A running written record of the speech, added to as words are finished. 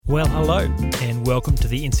Well, hello, and welcome to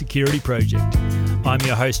the Insecurity Project. I'm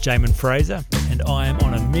your host, Jamin Fraser, and I am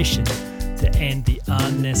on a mission to end the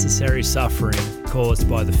unnecessary suffering caused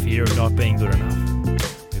by the fear of not being good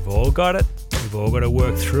enough. We've all got it, we've all got to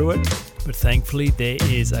work through it, but thankfully there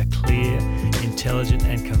is a clear, intelligent,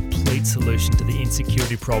 and complete solution to the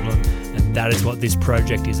insecurity problem, and that is what this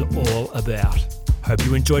project is all about. Hope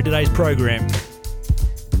you enjoyed today's program.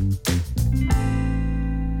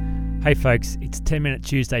 Hey folks, it's 10 Minute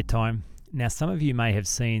Tuesday time. Now some of you may have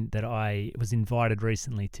seen that I was invited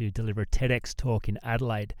recently to deliver a TEDx talk in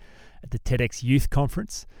Adelaide at the TEDx Youth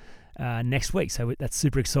Conference next week. So that's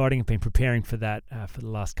super exciting. I've been preparing for that for the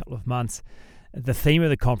last couple of months. The theme of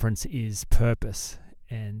the conference is purpose,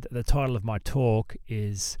 and the title of my talk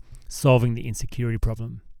is Solving the Insecurity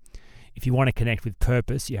Problem. If you want to connect with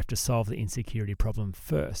purpose, you have to solve the insecurity problem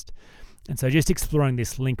first. And so just exploring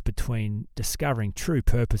this link between discovering true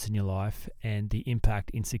purpose in your life and the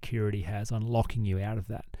impact insecurity has on locking you out of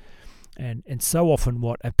that. And so often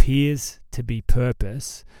what appears to be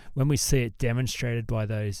purpose, when we see it demonstrated by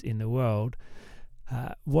those in the world,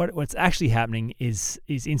 what's actually happening is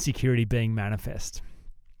insecurity being manifest.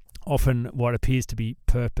 Often what appears to be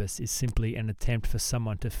purpose is simply an attempt for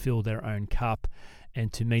someone to fill their own cup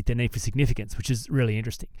and to meet their need for significance, which is really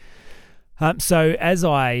interesting. So as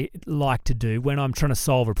I like to do when I'm trying to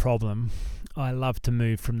solve a problem, I love to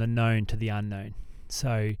move from the known to the unknown.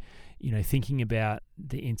 So, thinking about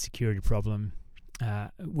the insecurity problem,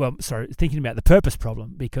 thinking about the purpose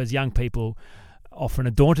problem, because young people often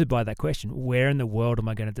are daunted by that question. Where in the world am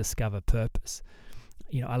I going to discover purpose?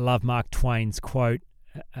 I love Mark Twain's quote,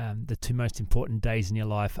 the two most important days in your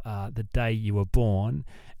life are the day you were born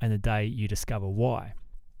and the day you discover why.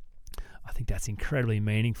 I think that's incredibly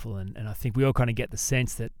meaningful, and I think we all kind of get the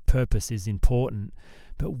sense that purpose is important,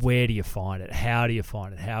 but where do you find it? How do you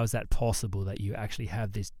find it? How is that possible that you actually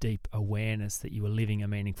have this deep awareness that you are living a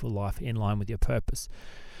meaningful life in line with your purpose?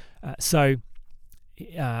 I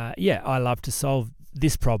love to solve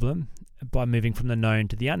this problem by moving from the known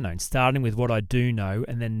to the unknown, starting with what I do know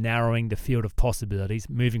and then narrowing the field of possibilities,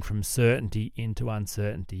 moving from certainty into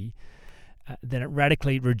uncertainty. Then it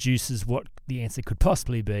radically reduces what the answer could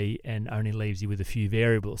possibly be and only leaves you with a few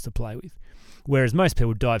variables to play with. Whereas most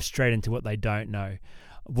people dive straight into what they don't know.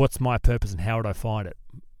 What's my purpose and how would I find it?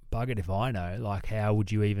 Bugger it if I know. How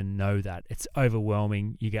would you even know that? It's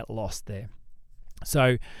overwhelming. You get lost there.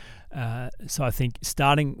 So I think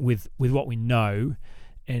starting with what we know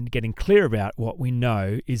and getting clear about what we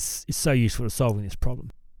know is so useful to solving this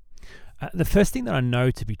problem. The first thing that I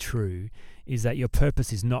know to be true is that your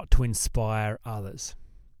purpose is not to inspire others.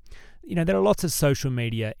 There are lots of social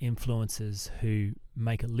media influencers who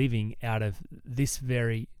make a living out of this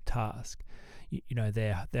very task.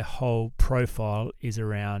 Their whole profile is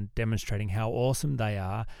around demonstrating how awesome they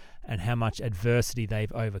are and how much adversity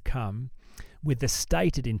they've overcome, with the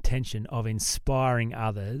stated intention of inspiring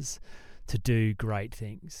others to do great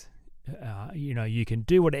things. You can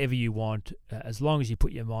do whatever you want as long as you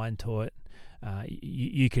put your mind to it.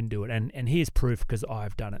 You can do it, and here's proof because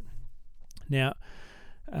I've done it. Now,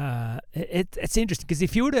 it's interesting because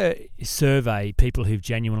if you were to survey people who've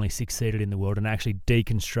genuinely succeeded in the world and actually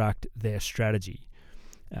deconstruct their strategy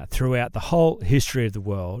throughout the whole history of the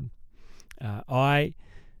world, I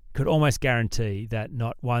could almost guarantee that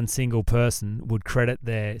not one single person would credit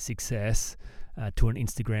their success to an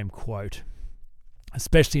Instagram quote,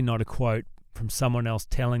 especially not a quote from someone else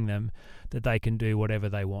telling them that they can do whatever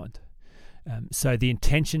they want. So the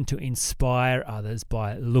intention to inspire others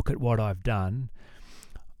by look at what I've done,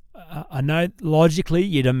 I know logically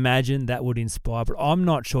you'd imagine that would inspire, but I'm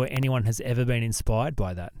not sure anyone has ever been inspired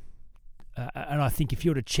by that. And I think if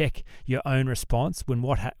you were to check your own response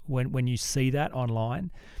when you see that online,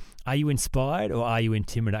 are you inspired or are you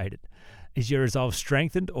intimidated? Is your resolve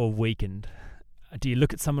strengthened or weakened? Do you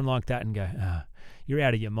look at someone like that and go, you're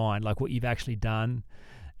out of your mind, like what you've actually done?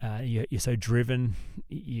 You're so driven,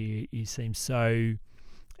 you seem so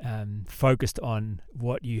focused on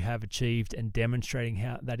what you have achieved and demonstrating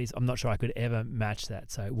how that is. I'm not sure I could ever match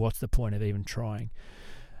that, so what's the point of even trying?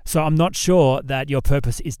 So I'm not sure that your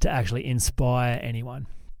purpose is to actually inspire anyone.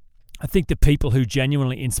 I think the people who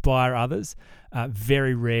genuinely inspire others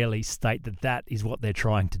very rarely state that is what they're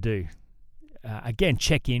trying to do. Again,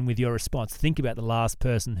 check in with your response. Think about the last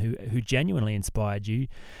person who genuinely inspired you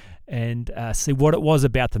and see what it was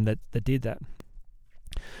about them that did that.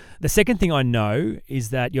 The second thing I know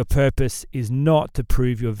is that your purpose is not to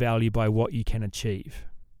prove your value by what you can achieve.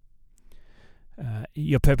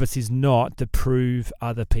 Your purpose is not to prove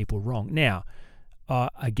other people wrong. Now,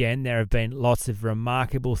 again, there have been lots of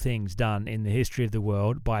remarkable things done in the history of the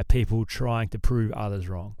world by people trying to prove others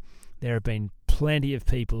wrong. There have been plenty of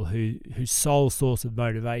people whose sole source of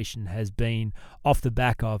motivation has been off the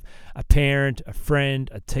back of a parent, a friend,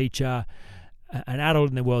 a teacher, an adult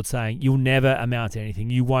in the world saying, you'll never amount to anything,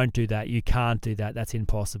 you won't do that, you can't do that, that's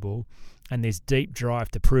impossible. And this deep drive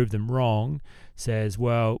to prove them wrong says,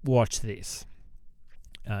 well, watch this.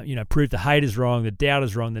 Prove the haters wrong, the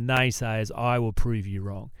doubters wrong, the naysayers, I will prove you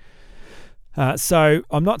wrong. So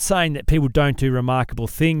I'm not saying that people don't do remarkable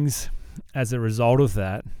things as a result of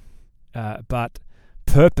that, but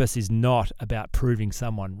purpose is not about proving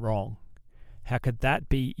someone wrong. How could that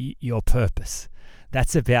be your purpose?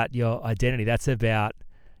 That's about your identity. That's about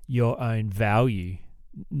your own value,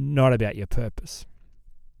 not about your purpose.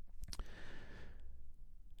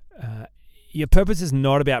 Your purpose is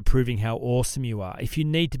not about proving how awesome you are. If you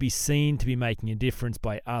need to be seen to be making a difference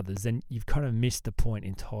by others, then you've kind of missed the point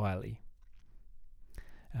entirely.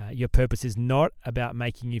 Your purpose is not about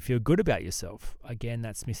making you feel good about yourself. Again,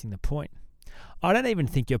 that's missing the point. I don't even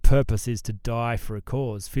think your purpose is to die for a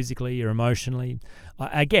cause, physically or emotionally.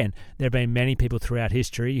 Again, there have been many people throughout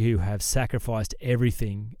history who have sacrificed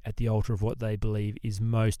everything at the altar of what they believe is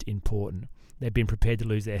most important. They've been prepared to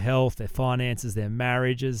lose their health, their finances, their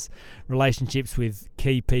marriages, relationships with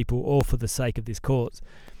key people, all for the sake of this cause.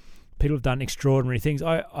 People have done extraordinary things.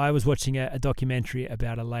 I was watching a documentary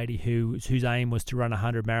about a lady whose aim was to run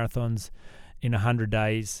 100 marathons in 100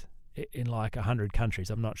 days in like 100 countries.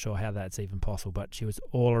 I'm not sure how that's even possible, but she was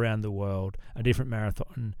all around the world, a different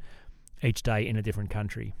marathon each day in a different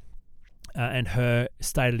country. And her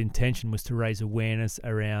stated intention was to raise awareness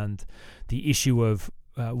around the issue of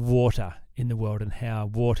water in the world and how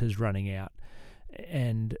water's running out.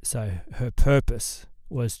 And so her purpose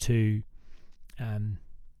was to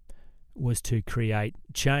create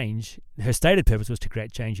change. Her stated purpose was to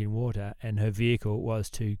create change in water, and her vehicle was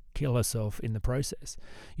to kill herself in the process.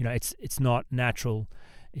 It's not natural.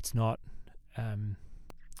 It's not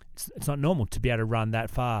it's not normal to be able to run that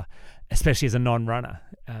far, especially as a non-runner.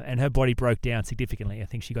 And her body broke down significantly. I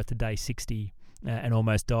think she got to day 60 and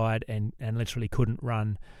almost died, and literally couldn't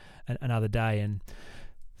run another day. And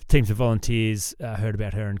teams of volunteers heard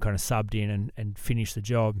about her and kind of subbed in and finished the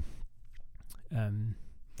job.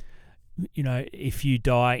 If you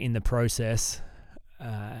die in the process,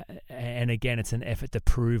 and again, it's an effort to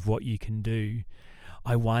prove what you can do,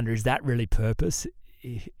 I wonder, is that really purpose?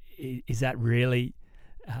 Is that really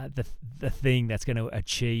the thing that's going to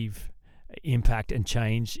achieve impact and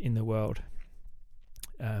change in the world?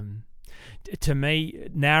 To me,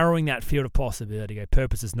 narrowing that field of possibility,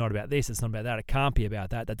 purpose is not about this, it's not about that, it can't be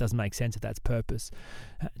about that, that doesn't make sense if that's purpose.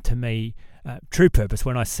 To me, true purpose,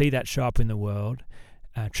 when I see that show up in the world,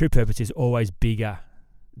 true purpose is always bigger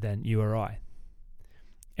than you or I.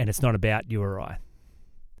 And it's not about you or I.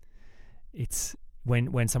 It's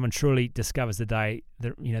when someone truly discovers the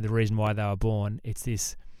reason why they were born, it's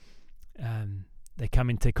this, they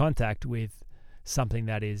come into contact with something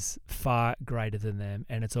that is far greater than them,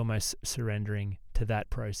 and it's almost surrendering to that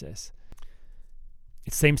process.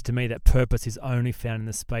 It seems to me that purpose is only found in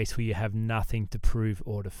the space where you have nothing to prove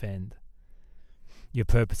or defend. Your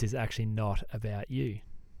purpose is actually not about you.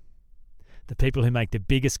 The people who make the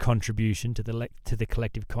biggest contribution to the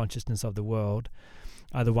collective consciousness of the world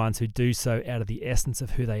are the ones who do so out of the essence of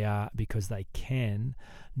who they are, because they can,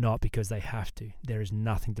 not because they have to. There is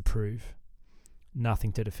nothing to prove,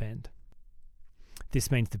 nothing to defend.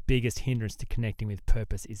 This means the biggest hindrance to connecting with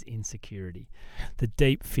purpose is insecurity, the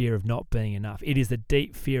deep fear of not being enough. It is the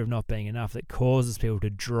deep fear of not being enough that causes people to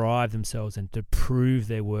drive themselves and to prove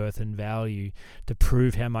their worth and value, to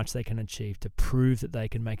prove how much they can achieve, to prove that they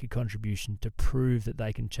can make a contribution, to prove that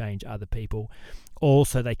they can change other people,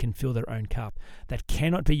 also they can fill their own cup. That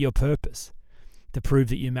cannot be your purpose. To prove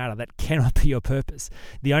that you matter, that cannot be your purpose.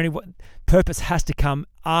 Purpose has to come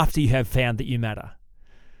after you have found that you matter.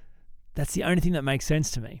 That's the only thing that makes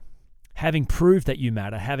sense to me. Having proved that you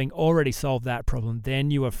matter, having already solved that problem,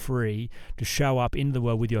 then you are free to show up into the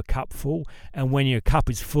world with your cup full. And when your cup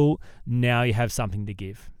is full, now you have something to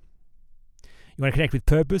give. You want to connect with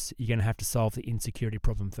purpose, you're going to have to solve the insecurity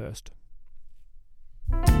problem first.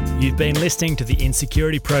 You've been listening to The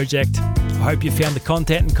Insecurity Project. I hope you found the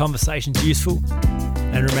content and conversations useful.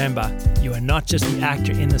 And remember, you are not just the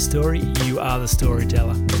actor in the story, you are the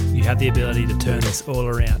storyteller. You have the ability to turn this all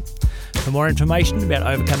around. For more information about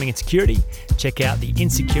overcoming insecurity, check out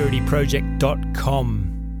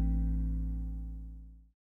theinsecurityproject.com.